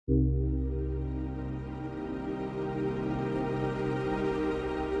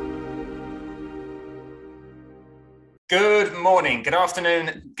Good morning, good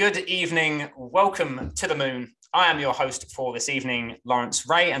afternoon, good evening. Welcome to the moon. I am your host for this evening, Lawrence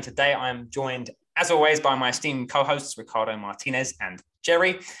Ray, and today I am joined, as always, by my esteemed co-hosts, Ricardo Martinez and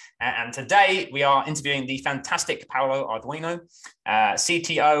Jerry. And today we are interviewing the fantastic Paolo Arduino,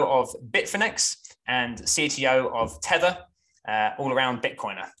 CTO of Bitfinex and CTO of Tether, all-around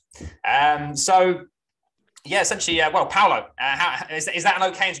Bitcoiner. Essentially, Paolo, is that an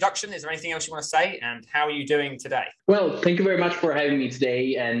okay introduction? Is there anything else you want to say? And how are you doing today? Well, thank you very much for having me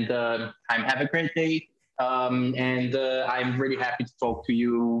today. And I'm having a great day. I'm really happy to talk to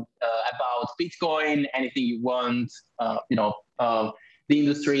you about Bitcoin, anything you want, the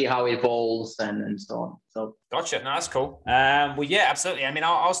industry, how it evolves, and so on. So, gotcha. No, that's cool. Absolutely. I mean,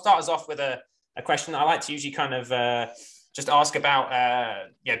 I'll start us off with a question I like to usually kind of just ask about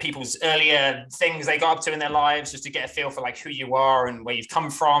people's earlier things they got up to in their lives, just to get a feel for like who you are and where you've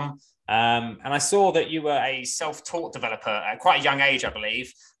come from. And I saw that you were a self-taught developer at quite a young age, I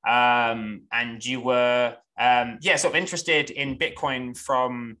believe. And you were sort of interested in Bitcoin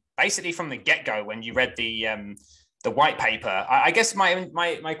from the get-go when you read the white paper. I guess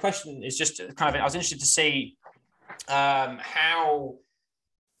my question is just kind of, I was interested to see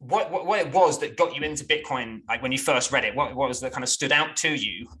what it was that got you into Bitcoin, like when you first read it. What was that kind of stood out to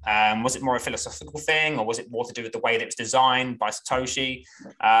you? Was it more a philosophical thing, or was it more to do with the way that it was designed by Satoshi?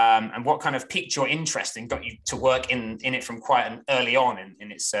 And what kind of piqued your interest and got you to work in it from quite an early on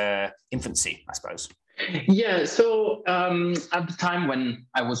in its infancy, I suppose? Yeah, so at the time when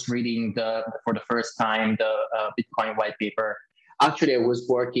I was reading for the first time the Bitcoin white paper, actually, I was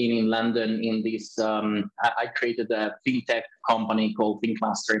working in London in this, I created a fintech company called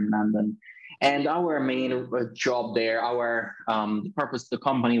Thinkmaster in London. And our main job there, the purpose of the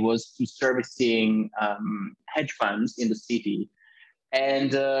company was to servicing hedge funds in the city.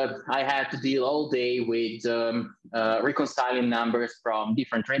 And I had to deal all day with reconciling numbers from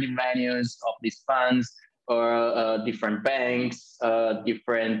different trading venues of these funds, or different banks,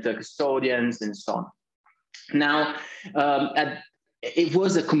 different custodians, and so on. Now, it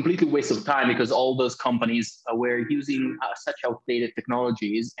was a completely waste of time because all those companies were using such outdated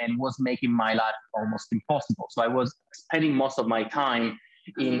technologies and was making my life almost impossible. So I was spending most of my time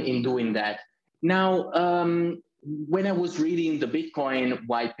in doing that. Now, when I was reading the Bitcoin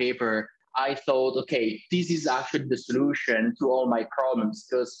white paper, I thought, okay, this is actually the solution to all my problems,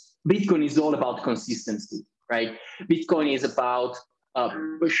 because Bitcoin is all about consistency, right? Bitcoin is about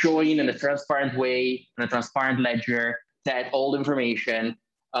showing in a transparent way, in a transparent ledger, that all information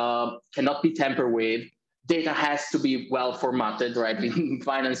cannot be tampered with. Data has to be well formatted, right? In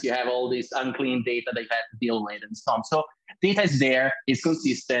finance, you have all this unclean data that you have to deal with and so on. So data is there, is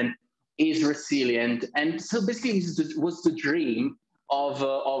consistent, is resilient. And so basically it was the dream of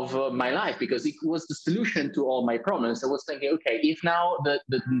my life, because it was the solution to all my problems. I was thinking, okay, if now the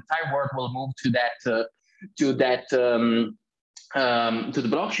entire world will move to the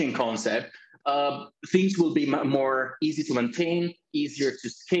blockchain concept, things will be more easy to maintain, easier to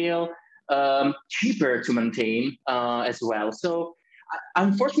scale, cheaper to maintain as well. So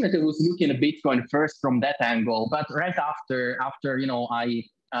unfortunately, I was looking at Bitcoin first from that angle, but right after I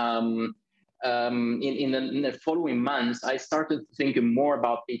in the following months, I started thinking more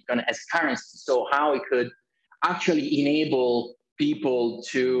about Bitcoin as currency. So how it could actually enable people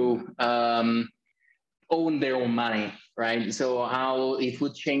to own their own money, right? So how it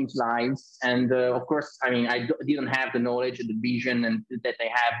would change lives. And of course, I mean, I didn't have the knowledge and the vision that I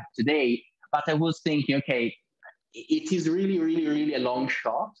have today, but I was thinking, okay, it is really, really, really a long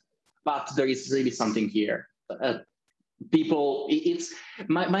shot, but there is really something here. It's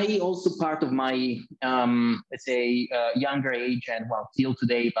my also part of my, let's say, younger age and till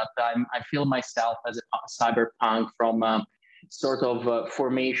today, but I feel myself as a cyberpunk from sort of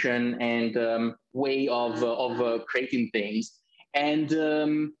formation and way of creating things, and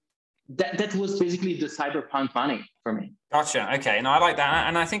that was basically the cyberpunk money for me. Gotcha. Okay, no, I like that,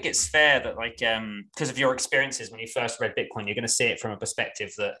 and I think it's fair that because of your experiences when you first read Bitcoin, you're going to see it from a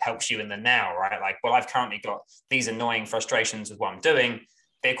perspective that helps you in the now, right? Like, well, I've currently got these annoying frustrations with what I'm doing.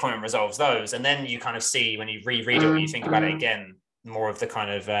 Bitcoin resolves those, and then you kind of see when you reread it or you think about it again, more of the kind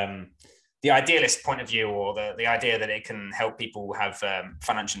of the idealist point of view, or the idea that it can help people have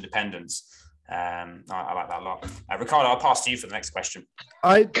financial independence. I like that a lot. Ricardo, I'll pass to you for the next question.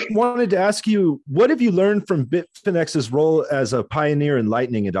 I wanted to ask you, what have you learned from Bitfinex's role as a pioneer in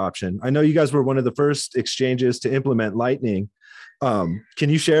Lightning adoption? I know you guys were one of the first exchanges to implement Lightning. Can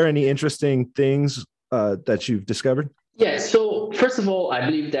you share any interesting things that you've discovered? Yeah, so first of all, I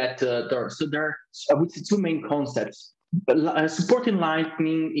believe that there are I would say two main concepts. Supporting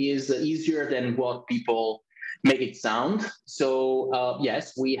Lightning is easier than what people make it sound. So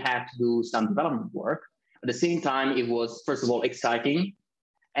yes, we had to do some development work. At the same time, it was first of all exciting,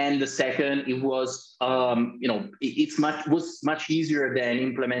 and the second, it was it's much easier than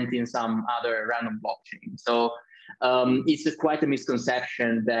implementing some other random blockchain. So it's quite a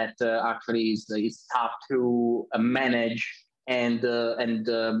misconception that actually is tough to manage and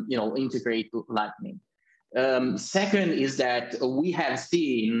integrate to Lightning. Second is that we have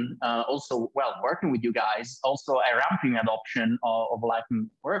seen also, well, working with you guys, also a ramping adoption of Lightning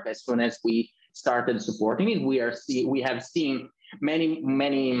Network. As soon as we started supporting it, we have seen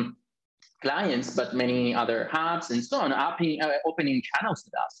many clients, but many other hubs and so on, opening channels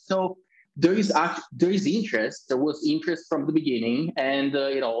with us. So there is interest. There was interest from the beginning, and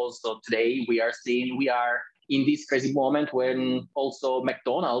also today we are in this crazy moment when also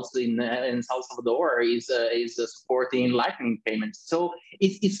McDonald's in South Salvador is supporting Lightning payments. So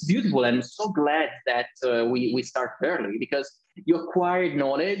it's beautiful, and I'm so glad that we start early, because you acquired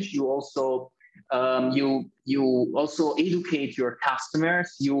knowledge. You also you also educate your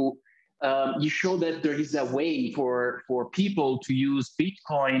customers. You show that there is a way for people to use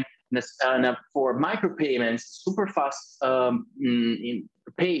Bitcoin for micropayments, super fast in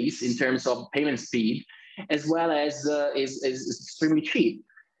pace in terms of payment speed, as well as is extremely cheap.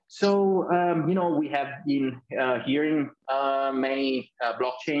 So we have been hearing many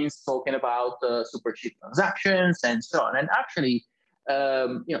blockchains talking about super cheap transactions and so on. And actually,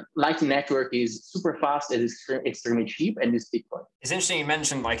 Lightning Network is super fast and extremely cheap, and is Bitcoin. It's interesting you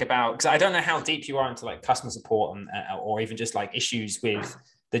mentioned because I don't know how deep you are into customer support and or even just issues with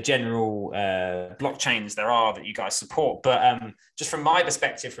the general blockchains there are that you guys support. But just from my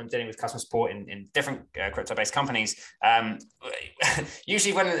perspective, from dealing with customer support in different crypto-based companies,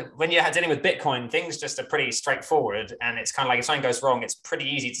 usually when you're dealing with Bitcoin, things just are pretty straightforward. And it's kind of if something goes wrong, it's pretty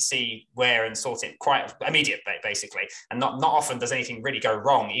easy to see where and sort it quite immediate, basically. And not often does anything really go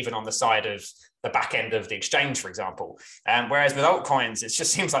wrong, even on the side of the back end of the exchange, for example. Whereas with altcoins, it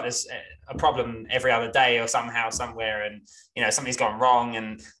just seems like there's a problem every other day or somehow, somewhere, and something's gone wrong.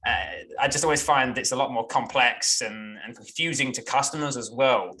 And I just always find it's a lot more complex and confusing to customers as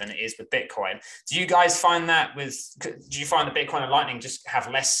well than it is with Bitcoin. Do you guys find that do you find that Bitcoin and Lightning just have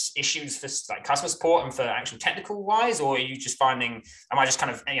less issues for customer support and for actual technical wise, or are you just finding, am I just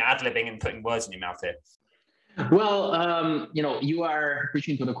kind of ad-libbing and putting words in your mouth here? Well, you are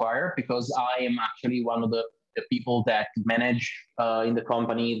preaching to the choir, because I am actually one of the people that manage in the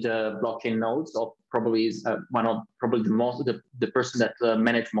company the blockchain nodes, or probably is the person that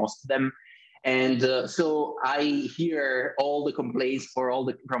manage most of them. And so I hear all the complaints from all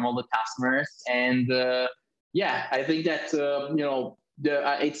the customers, and I think that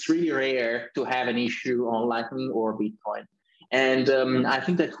it's really rare to have an issue on Lightning or Bitcoin. And I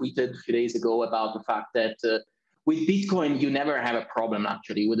think I tweeted a few days ago about the fact that with Bitcoin, you never have a problem,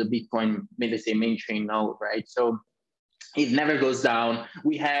 actually, with a Bitcoin, let's say, main chain node, right? So it never goes down.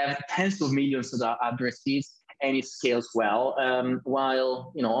 We have tens of millions of addresses, and it scales well.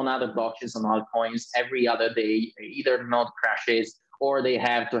 While, on other blockchains, on altcoins, every other day, either node crashes, or they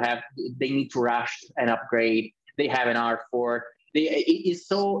need to rush an upgrade. They have an R4.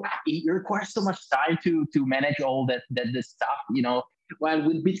 It requires so much time to manage all that stuff, while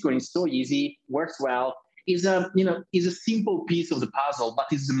with Bitcoin it's so easy, works well, is a simple piece of the puzzle, but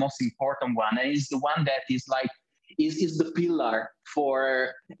it's the most important one, and it's the one that is is the pillar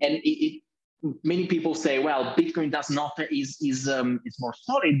for, and many people say, well, Bitcoin is more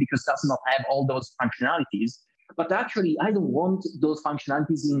solid because it does not have all those functionalities, but actually I don't want those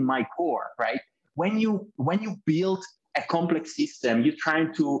functionalities in my core, right? When you build a complex system, you're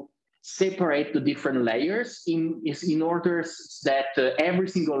trying to separate the different layers in order that every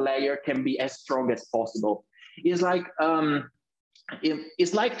single layer can be as strong as possible. It's like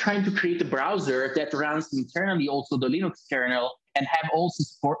trying to create a browser that runs internally also the Linux kernel, and have also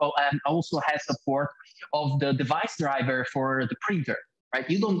support and also has support of the device driver for the printer, right?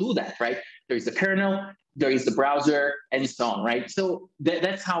 You don't do that, right? There is the kernel, there is the browser, and so on, right? So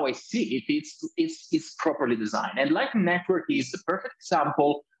that's how I see it. It's properly designed, and Lightning Network is the perfect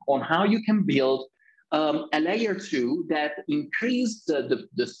example on how you can build a layer 2 that increase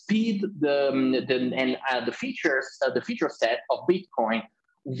the speed, the feature set of Bitcoin,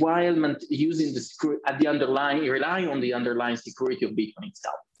 while using relying on the underlying security of Bitcoin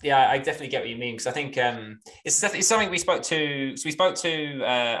itself. Yeah, I definitely get what you mean, because I think it's definitely something we spoke to. So we spoke to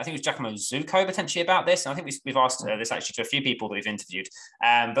I think it was Giacomo Zucco potentially about this, and I think we've asked this actually to a few people that we've interviewed.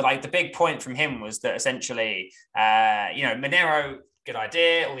 But the big point from him was that essentially, Monero good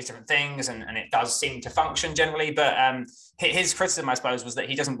idea, all these different things, and it does seem to function generally. But his criticism, I suppose, was that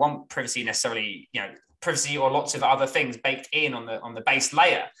he doesn't want privacy necessarily, privacy or lots of other things baked in on the base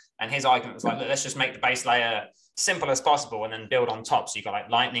layer. And his argument was like, look, let's just make the base layer simple as possible and then build on top. So you've got like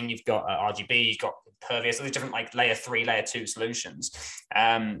Lightning, you've got RGB, you've got Pervious, all these different like layer 3, layer 2 solutions.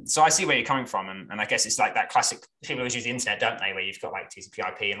 So I see where you're coming from. And I guess it's like that classic, people always use the internet, don't they? Where you've got like TCP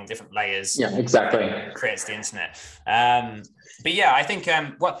IP and all different layers. Yeah, exactly. Creates the internet. But yeah, I think,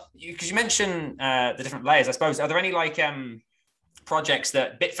 because you mentioned the different layers, I suppose, are there any like projects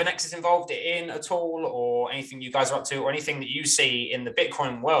that Bitfinex is involved in at all, or anything you guys are up to, or anything that you see in the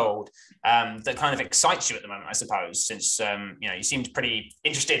Bitcoin world that kind of excites you at the moment, I suppose, since you seemed pretty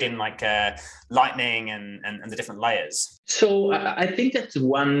interested in like Lightning and the different layers? So I think that's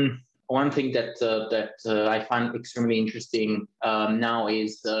one thing that I find extremely interesting now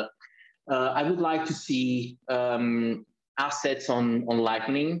is I would like to see assets on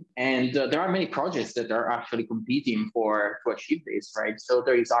Lightning, and there are many projects that are actually competing to achieve this, right? So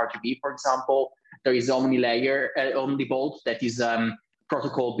there is RGB, for example. There is OmniVolt, that is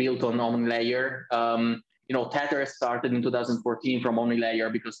protocol built on OmniLayer. Tether started in 2014 from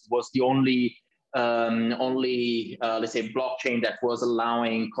OmniLayer because it was the only let's say blockchain that was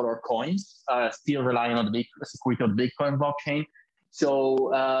allowing color coins, still relying on the security of the Bitcoin blockchain.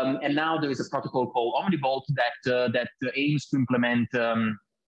 So, and now there is a protocol called OmniVolt that aims to implement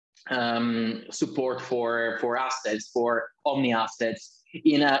support for assets, for Omni assets,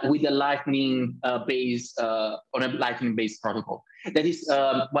 with a Lightning base on a Lightning based protocol. That is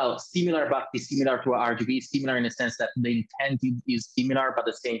similar, but is similar to RGB. Similar in the sense that the intent is similar, but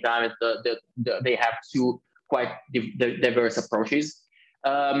at the same time, they have two quite diverse approaches.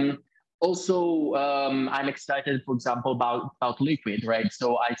 Also, I'm excited, for example, about Liquid, right?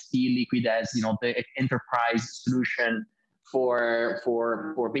 So I see Liquid as the enterprise solution for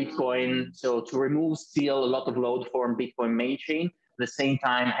Bitcoin. So to remove still a lot of load from Bitcoin main chain, at the same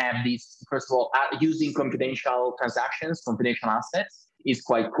time have these, first of all, using confidential transactions, confidential assets is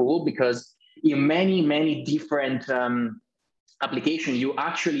quite cool, because in many different applications, you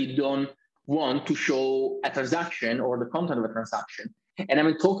actually don't want to show a transaction or the content of a transaction. And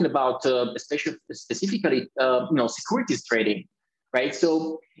I'm talking about specifically, securities trading, right?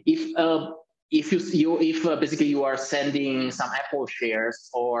 So if basically you are sending some Apple shares,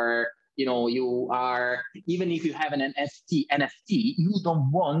 or you are, even if you have an NFT, you don't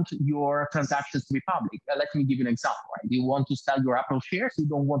want your transactions to be public. Let me give you an example, right? You want to sell your Apple shares, you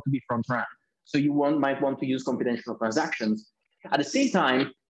don't want to be front run, so you might want to use confidential transactions. At the same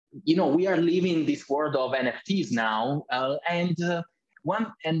time, we are living this world of NFTs now,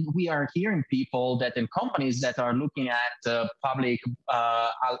 and we are hearing people and companies that are looking at public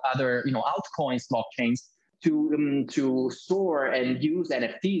other altcoins, blockchains, to store and use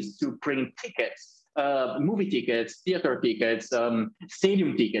NFTs to print tickets, movie tickets, theater tickets,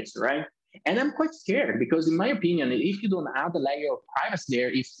 stadium tickets, right? And I'm quite scared, because in my opinion, if you don't add a layer of privacy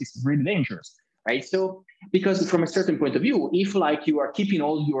there, it's really dangerous, right? So, because from a certain point of view, if like you are keeping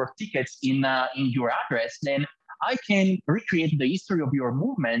all your tickets in your address, then I can recreate the history of your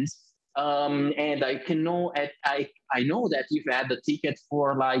movements, and I can know. I know that if you had the ticket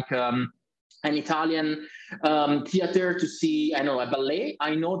for like an Italian theater to see, a ballet,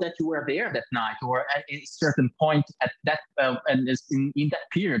 I know that you were there that night, or at a certain point at that and in that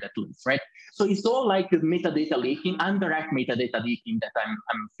period at least, right? So it's all like metadata leaking, indirect metadata leaking, that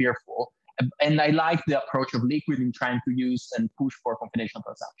I'm fearful. And I like the approach of Liquid in trying to use and push for confidential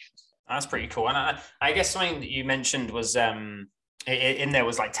transactions. That's pretty cool. And I guess something that you mentioned was in there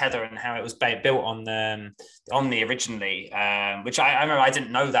was like Tether and how it was built on the originally, which I remember I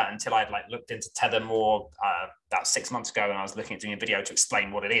didn't know that until I'd like looked into Tether more about 6 months ago, and I was looking at doing a video to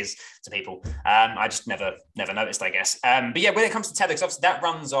explain what it is to people. I just never noticed, I guess. But yeah, when it comes to Tether, because obviously that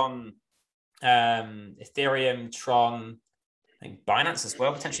runs on Ethereum, Tron, I think Binance as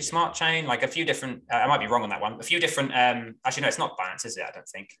well, potentially Smart Chain, like a few different, I might be wrong on that one, a few different, actually, no, it's not Binance, is it? I don't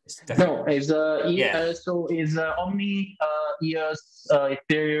think. No, it's Omni, EOS,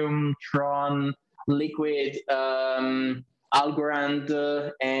 Ethereum, Tron, Liquid, Algorand,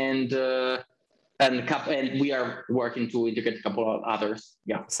 and we are working to integrate a couple of others.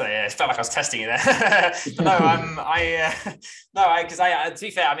 Yeah. So yeah, it felt like I was testing you there. Because to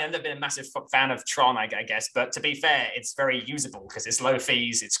be fair, I've never been a massive fan of Tron, I guess, but to be fair, it's very usable because it's low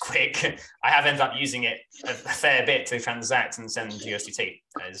fees, it's quick. I have ended up using it a fair bit to transact and send USDT.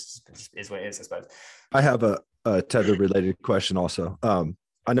 Is what it is, I suppose. I have a Tether related question also.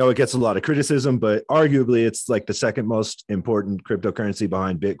 I know it gets a lot of criticism, but arguably it's like the second most important cryptocurrency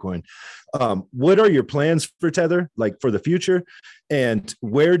behind Bitcoin. What are your plans for Tether, like for the future? And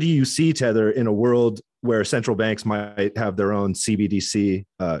where do you see Tether in a world where central banks might have their own CBDC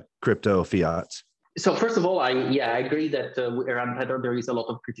crypto fiats? So first of all, I agree that around Tether there is a lot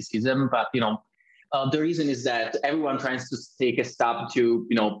of criticism, but the reason is that everyone tries to take a stab to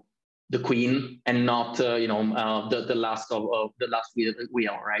the queen and not the last of the last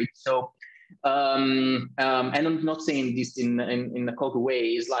wheel, right? So and I'm not saying this in a cold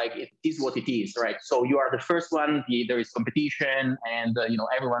way. It's like it is what it is, right? So you are the first one. There is competition, and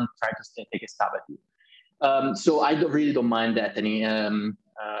everyone tries to take a stab at you. So I really don't mind that any. In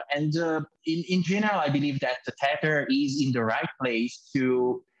general, I believe that the Tether is in the right place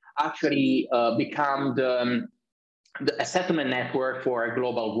to actually become a settlement network for a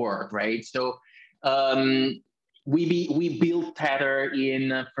global world, right? So we built Tether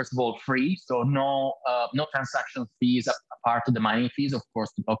in first of all free, so no transaction fees apart of the mining fees, of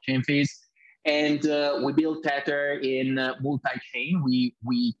course, the blockchain fees. And we built Tether in multi-chain. We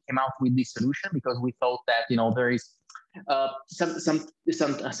came out with this solution because we thought that there is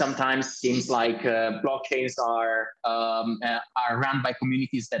sometimes seems like blockchains are run by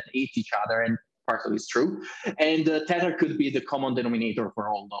communities that hate each other, and partly is true. And Tether could be the common denominator for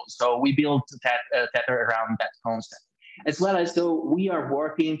all those. So we built Tether around that concept. As well as though we are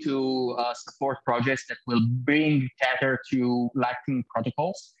working to support projects that will bring Tether to Lightning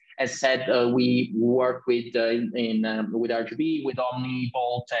protocols. As said, we work with with RGB, with Omni,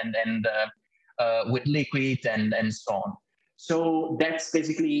 Bolt, and with Liquid, and so on. So that's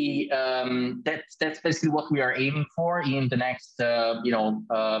basically what we are aiming for in the next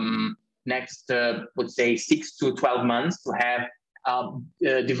would say 6 to 12 months, to have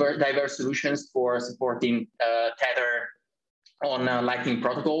diverse solutions for supporting Tether on Lightning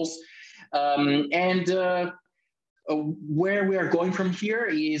protocols. Where we are going from here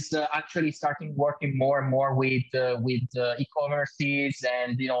is actually starting working more and more with e-commerces,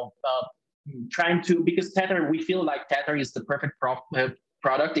 and trying to, because Tether, we feel like Tether is the perfect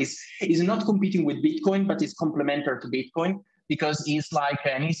product. Is not competing with Bitcoin, but is complementary to Bitcoin, because it's like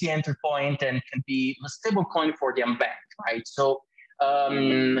an easy entry point and can be a stable coin for the unbanked, right? So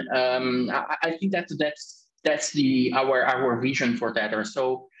I think that's our vision for Tether.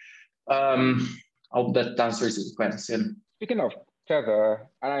 So I hope that answers the question. Speaking of Tether,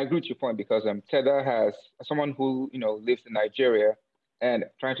 and I agree with your point, because Tether has someone who lives in Nigeria and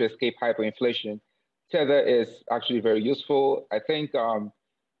trying to escape hyperinflation. Tether is actually very useful. I think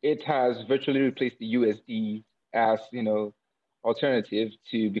it has virtually replaced the USD as alternative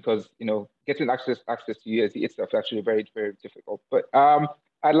to, because getting access to USD itself is actually very, very difficult. But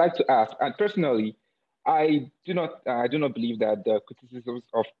I'd like to ask, and personally, I do not believe that the criticisms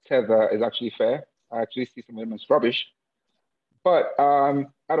of Tether is actually fair. I actually see some of them as rubbish. But out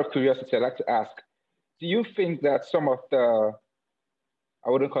of curiosity, I'd like to ask, do you think that some of the, I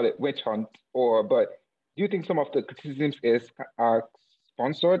wouldn't call it witch hunt, but do you think some of the criticisms are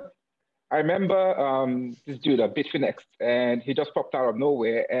sponsored? I remember this dude, Bitfinex, and he just popped out of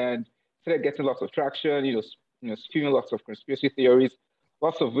nowhere and started getting lots of traction, spewing lots of conspiracy theories,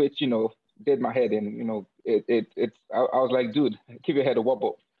 lots of which, did my head in. I was like, dude, keep your head a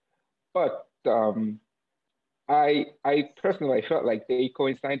wobble. But I personally felt like they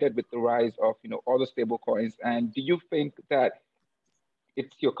coincided with the rise of all the stable coins. And do you think that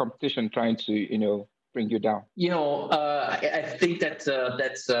it's your competition trying to bring you down? I think that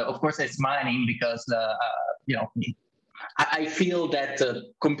that's of course it's mining, because I feel that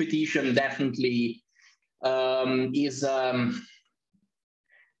competition definitely is.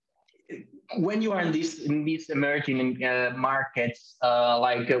 When you are in these emerging markets,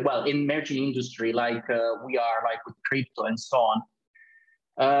 in emerging industry, like we are, like with crypto and so on,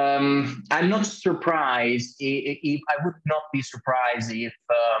 I'm not surprised. If I would not be surprised if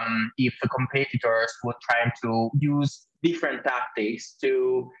the competitors would try to use different tactics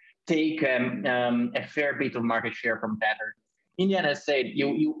to take a fair bit of market share from Tether. In the end, I said,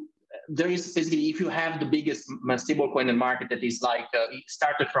 there is basically, if you have the biggest stablecoin in the market that is like it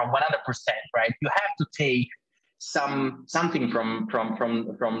started from 100%, right? You have to take something from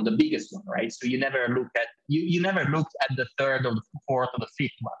the biggest one, right? So you never looked at the third or the fourth or the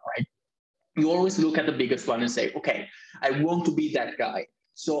fifth one, right? You always look at the biggest one and say, okay, I want to be that guy.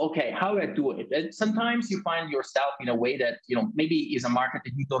 So okay, how do I do it? And sometimes you find yourself in a way that maybe is a market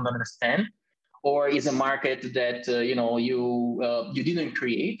that you don't understand, or is a market that you didn't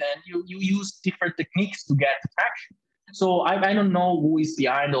create, and you use different techniques to get traction. So I don't know who is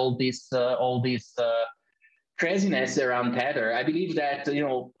behind all these craziness around Tether. I believe that,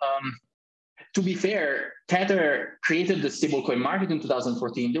 to be fair, Tether created the stablecoin market in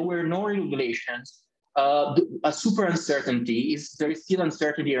 2014. There were no regulations. A super uncertainty there is still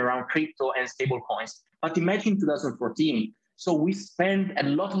uncertainty around crypto and stablecoins. But imagine 2014. So we spend a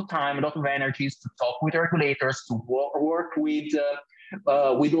lot of time, a lot of energies to talk with regulators, to work with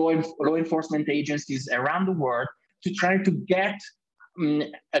law enforcement agencies around the world to try to get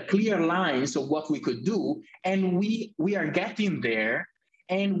a clear lines of what we could do. And we are getting there.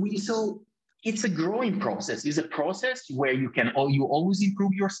 And so it's a growing process. It's a process where you always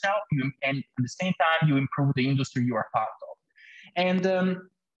improve yourself, and at the same time, you improve the industry you are part of. And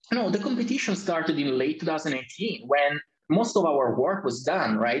the competition started in late 2018 when most of our work was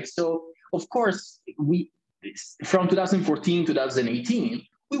done, right? So of course, from 2014 to 2018,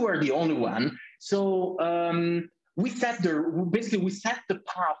 we were the only one. So we set the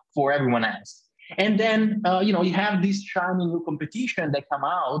path for everyone else. And then, you have this shiny new competition that come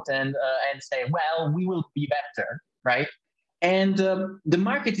out and say, well, we will be better, right? And the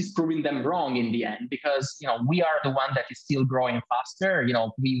market is proving them wrong in the end because, we are the one that is still growing faster.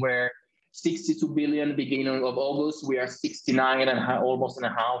 We were 62 billion beginning of August. We are 69 and almost and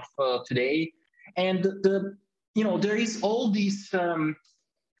a half today. And there is all this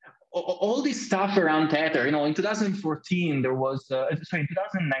stuff around Tether. In 2014, there was, in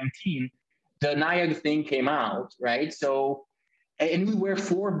 2019, the NIAG thing came out, right? So, and we were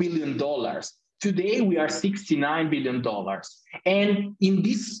 $4 billion. Today, we are $69 billion. And in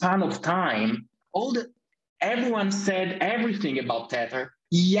this span of time, everyone said everything about Tether,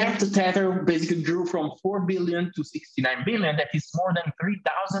 yet Tether basically grew from 4 billion to 69 billion. That is more than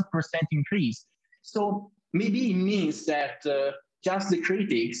 3,000% increase. So maybe it means that just the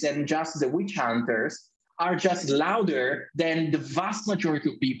critics and just the witch hunters are just louder than the vast majority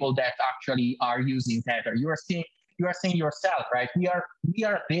of people that actually are using Tether. You are saying yourself, right? We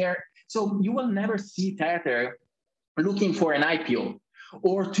are there. So you will never see Tether looking for an IPO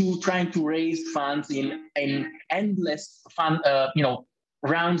or trying to raise funds in endless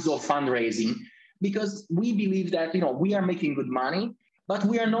rounds of fundraising, because we believe that we are making good money. But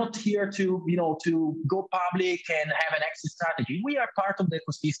we are not here to go public and have an exit strategy. We are part of the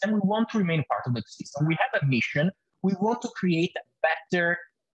ecosystem. We want to remain part of the ecosystem. We have a mission. We want to create a better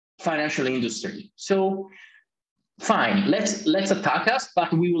financial industry. So, fine, let's attack us,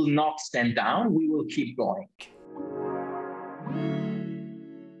 but we will not stand down. We will keep going.